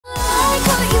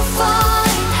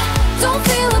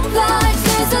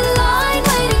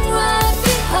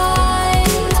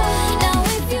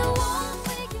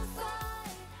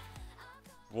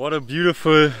What a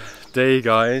beautiful day,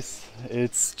 guys.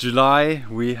 It's July,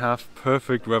 we have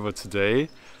perfect weather today,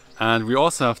 and we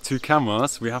also have two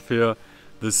cameras. We have here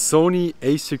the SONY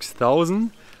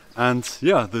a6000 and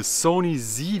yeah, the SONY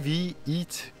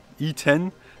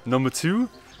ZV-E10 number 2.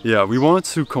 Yeah, we wanted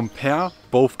to compare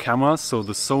both cameras. So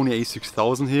the SONY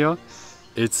a6000 here,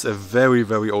 it's a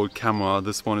very old camera.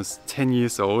 This one is 10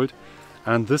 years old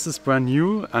and this is brand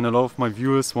new, and a lot of my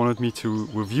viewers wanted me to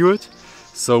review it.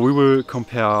 So we will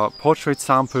compare portrait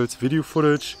samples, video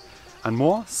footage and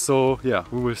more. So yeah,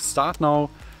 we will start now,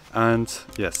 and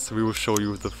yes, we will show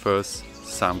you the first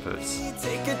samples.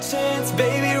 Take a chance,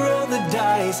 baby, roll the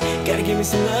dice. Gotta give me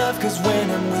some love, cause when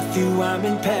I'm with you, I'm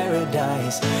in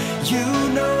paradise. You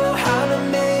know how to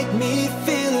make me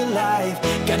feel alive.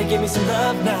 Gotta give me some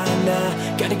love, nah,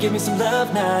 nah. Gotta give me some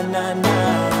love, nah, nah,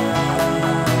 nah.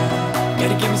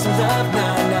 Gotta give me some love,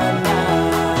 nah, nah, nah.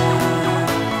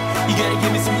 You gotta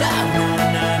give me some love, nah,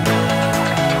 nah, nah.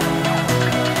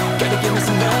 Gotta give me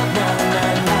some love, nah,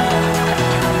 nah, nah.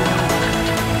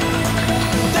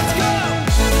 Let's go!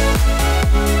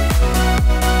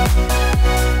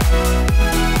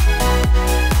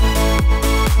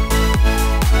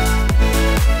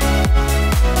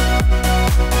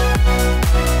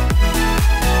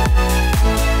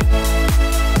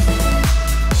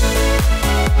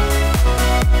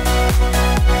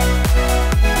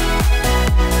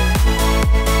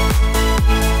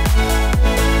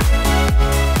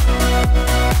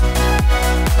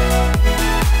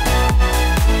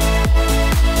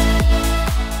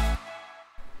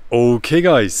 Okay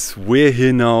guys, we're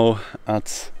here now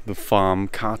at the farm.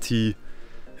 Kati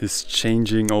is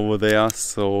changing over there,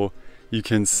 so you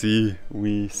can see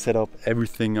we set up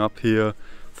everything up here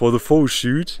for the photo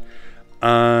shoot.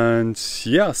 And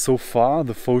yeah, so far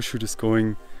the photo shoot is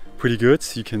going pretty good.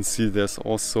 You can see there's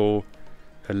also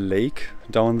a lake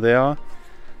down there,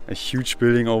 a huge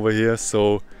building over here.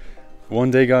 So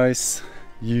one day, guys,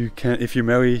 you can, if you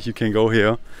marry, you can go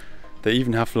here. They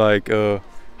even have like a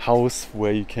house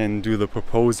where you can do the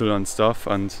proposal and stuff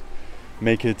and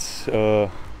make it,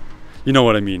 you know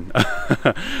what I mean.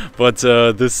 But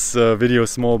this video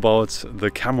is more about the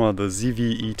camera, the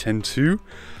ZV-E10 II.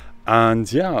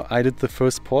 And yeah, I did the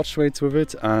first portraits with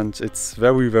it, and it's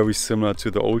very similar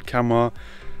to the old camera.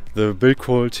 The build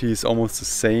quality is almost the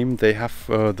same. They have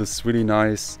this really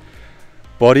nice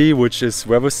body which is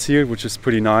weather sealed, which is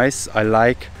pretty nice. I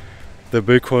like the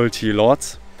build quality a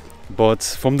lot, but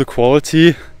from the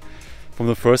quality, from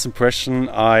the first impression,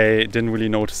 I didn't really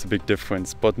notice a big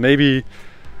difference. But maybe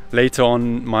later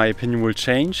on my opinion will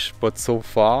change. But so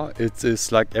far it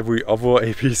is like every other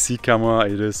APS-C camera.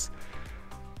 It is,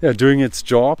 yeah, doing its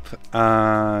job.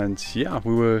 And yeah,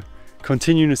 we will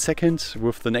continue in a second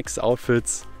with the next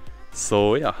outfits.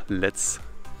 So yeah, let's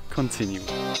continue.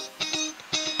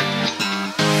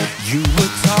 You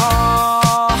were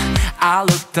tall, I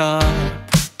looked up.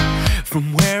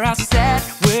 From where I sat,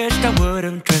 wished I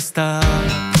would've dressed up.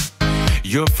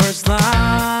 Your first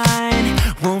line,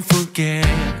 won't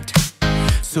forget.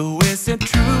 So is it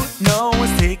true, no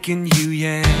one's taking you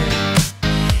yet?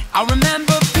 I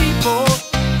remember people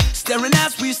staring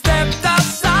as we stepped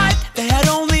outside. They had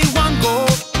only one goal,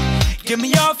 get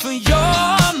me off of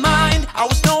your mind. I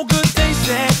was no good, they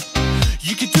said.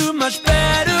 You could do much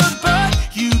better, but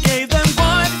you gave them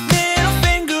one middle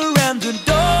finger and the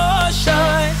door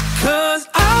shut. Cause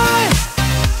I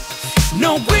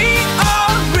know we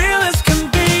are real as can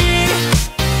be.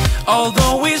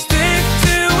 Although we stick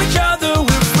to each other,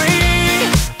 we're free.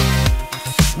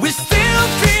 We still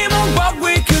dream of what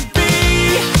we could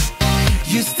be.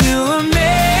 You still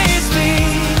amaze me.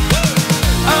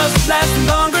 Us lasting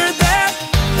longer than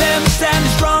them,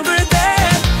 standing stronger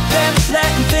than them,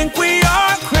 letting think we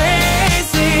are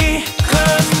crazy.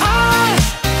 Cause I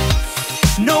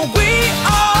know we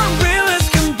are real as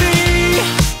can be.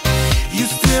 You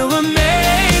still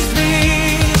amaze me.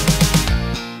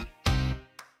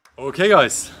 Okay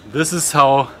guys, this is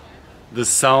how the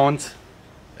sound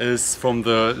is from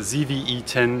the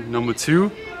ZV-E10 number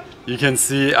 2. You can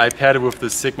see I paired it with the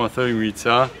Sigma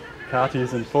 30mm. Kati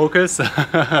is in focus.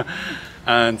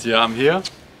 And yeah, I'm here.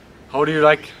 How do you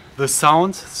like the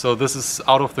sound? So this is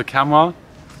out of the camera.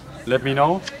 Let me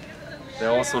know. There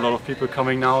are also a lot of people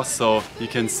coming now, so you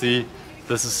can see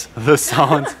this is the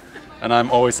sound. And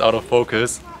I'm always out of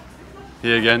focus.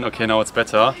 Here again, okay, now it's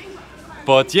better.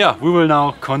 But yeah, we will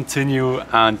now continue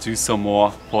and do some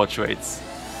more portraits.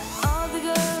 All the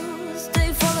girls,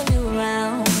 they follow you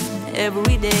around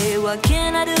every day. What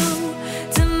can I do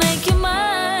to make you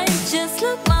mine? Just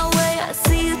look my way, I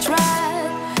see you try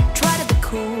to be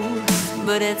cool,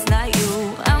 but it's not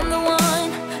you. I'm the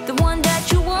one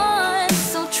that you want,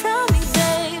 so try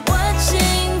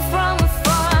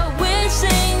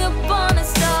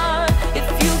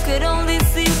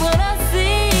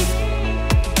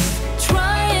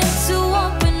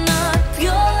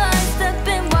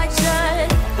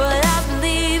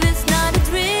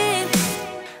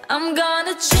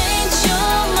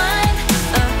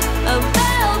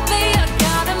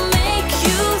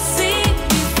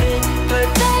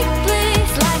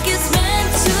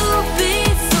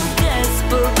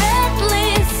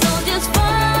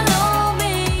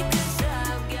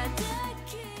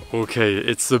Okay,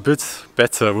 it's a bit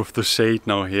better with the shade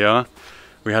now here.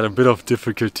 We had a bit of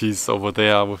difficulties over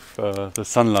there with the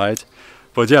sunlight.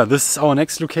 But yeah, this is our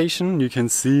next location. You can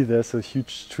see there's a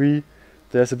huge tree.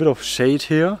 There's a bit of shade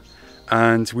here.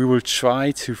 And we will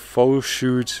try to photo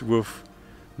shoot with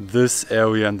this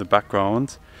area in the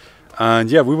background.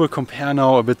 And yeah, we will compare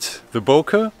now a bit the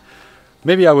bokeh.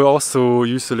 Maybe I will also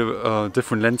use a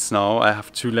different lens now. I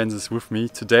have two lenses with me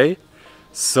today.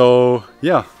 So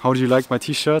yeah, how do you like my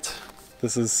t-shirt?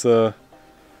 This is, I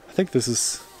think this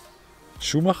is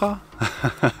Schumacher.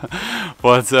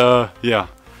 But yeah,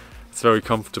 it's very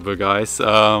comfortable, guys.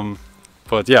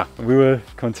 But yeah, we will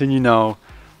continue now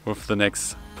with the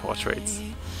next portraits.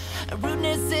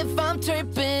 Rudeness if I'm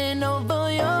tripping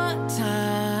over your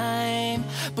time,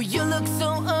 but you look so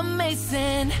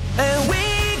amazing, and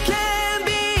we can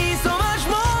be so much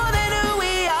more than who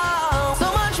we are,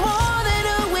 so much more than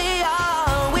who we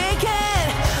are.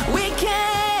 We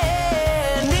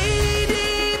can knee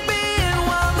deep in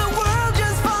while the world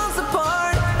just falls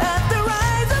apart at the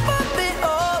rise above it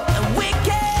all, and we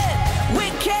can,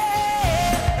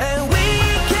 and we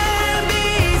can be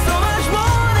so much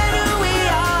more than who we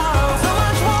are, so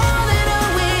much more than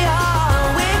who we are.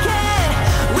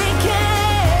 We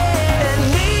can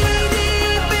knee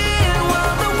deep in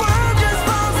while the world just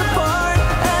falls apart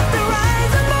at the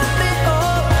rise above it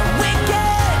all, and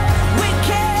we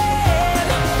can.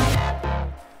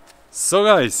 So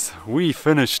guys, we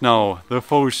finished now the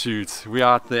photo shoot. We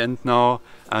are at the end now,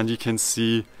 and you can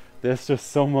see there's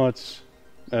just so much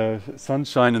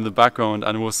sunshine in the background,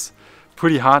 and it was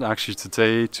pretty hard actually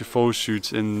today to photo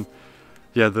shoot in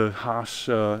the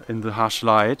harsh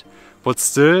light. But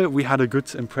still, we had a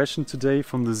good impression today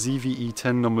from the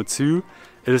ZV-E10 number 2.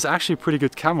 It is actually a pretty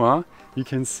good camera. You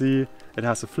can see it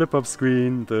has a flip-up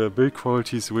screen. The build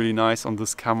quality is really nice on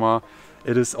this camera.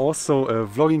 It is also a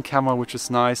vlogging camera, which is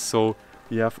nice. So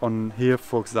you have on here,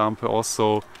 for example,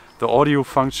 also the audio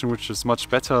function, which is much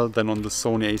better than on the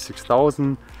SONY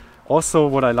a6000. Also,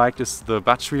 what I liked is the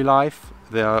battery life.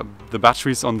 The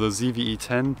batteries on the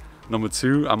ZV-E10 number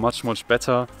 2 are much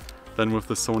better than with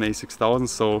the SONY a6000.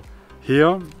 So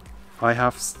here I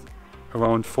have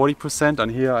around 40%,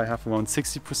 and here I have around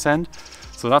 60%.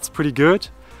 So that's pretty good.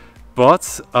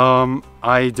 But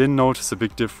I didn't notice a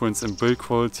big difference in build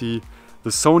quality. The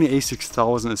SONY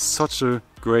a6000 is such a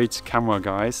great camera,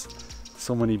 guys.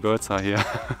 So many birds are here.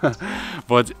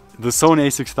 But the Sony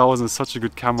a6000 is such a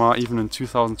good camera, even in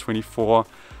 2024.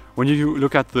 When you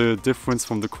look at the difference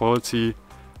from the quality,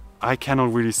 I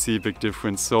cannot really see a big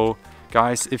difference. So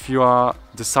guys, if you are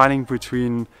deciding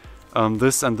between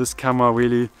this and this camera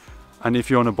really, and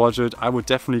if you're on a budget, I would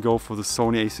definitely go for the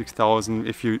Sony a6000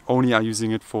 if you only are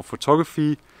using it for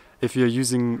photography. If you're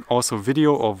using also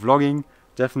video or vlogging,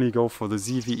 definitely go for the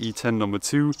ZV-E10 number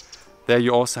 2. There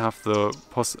you also have the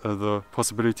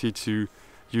possibility to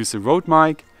use a Rode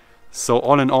mic. So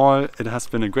all in all, it has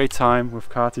been a great time with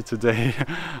Kati today.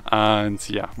 And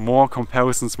yeah, more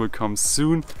comparisons will come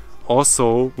soon.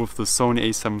 Also with the Sony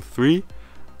a7 III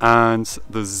and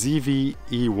the ZV-E10,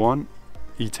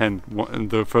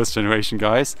 the first generation,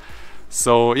 guys.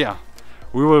 So yeah,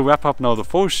 we will wrap up now the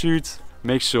photo shoot.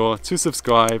 Make sure to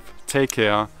subscribe, take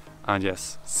care, and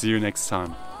yes, see you next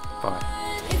time. Bye.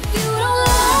 If you don't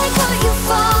like what you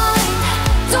find